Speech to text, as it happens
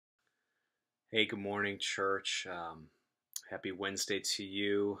Hey, good morning, church. Happy Wednesday to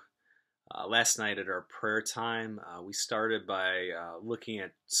you. Last night at our prayer time, we started by looking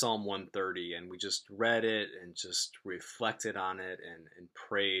at Psalm 130, and we just read it and just reflected on it and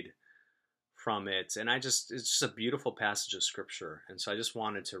prayed from it. It's just a beautiful passage of scripture. And so I just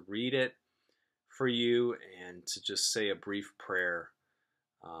wanted to read it for you and to just say a brief prayer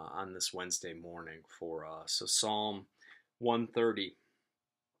on this Wednesday morning for us. So, Psalm 130.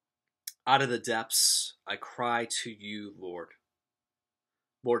 Out of the depths I cry to you, Lord.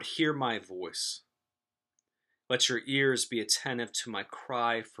 Lord, hear my voice. Let your ears be attentive to my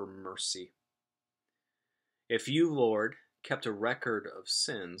cry for mercy. If you, Lord, kept a record of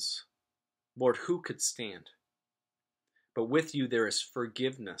sins, Lord, who could stand? But with you there is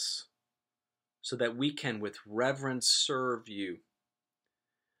forgiveness, so that we can with reverence serve you.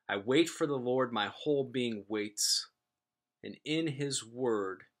 I wait for the Lord, my whole being waits, and in his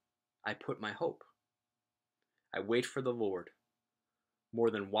word I put my hope. I wait for the Lord.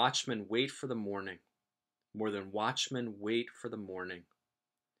 More than watchmen wait for the morning. More than watchmen wait for the morning.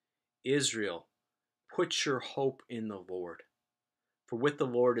 Israel, put your hope in the Lord. For with the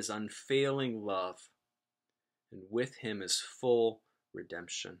Lord is unfailing love, and with him is full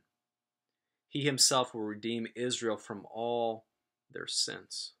redemption. He himself will redeem Israel from all their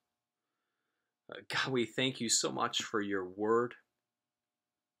sins. God, we thank you so much for your word,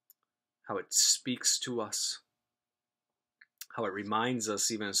 how it speaks to us, how it reminds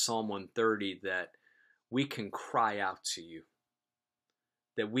us, even in Psalm 130, that we can cry out to you,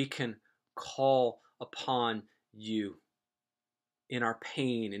 that we can call upon you in our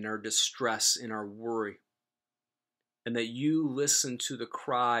pain, in our distress, in our worry, and that you listen to the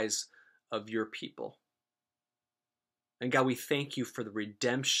cries of your people. And God, we thank you for the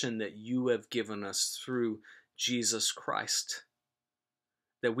redemption that you have given us through Jesus Christ,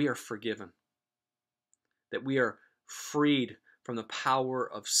 that we are forgiven, that we are freed from the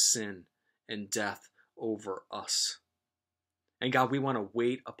power of sin and death over us. And God, we want to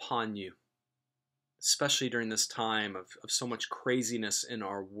wait upon you, especially during this time of so much craziness in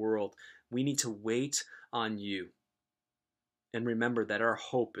our world. We need to wait on you and remember that our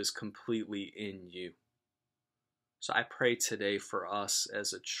hope is completely in you. So I pray today for us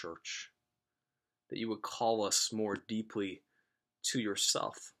as a church that you would call us more deeply to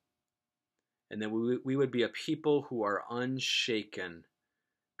yourself, and that we would be a people who are unshaken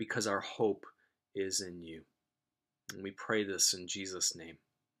because our hope is in you. And we pray this in Jesus' name.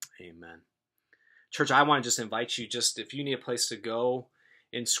 Amen. Church, I want to just invite you, just if you need a place to go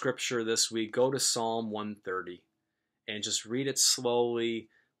in Scripture this week, go to Psalm 130 and just read it slowly,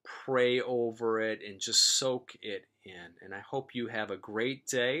 pray over it, and just soak it in. And I hope you have a great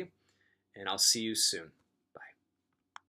day, and I'll see you soon.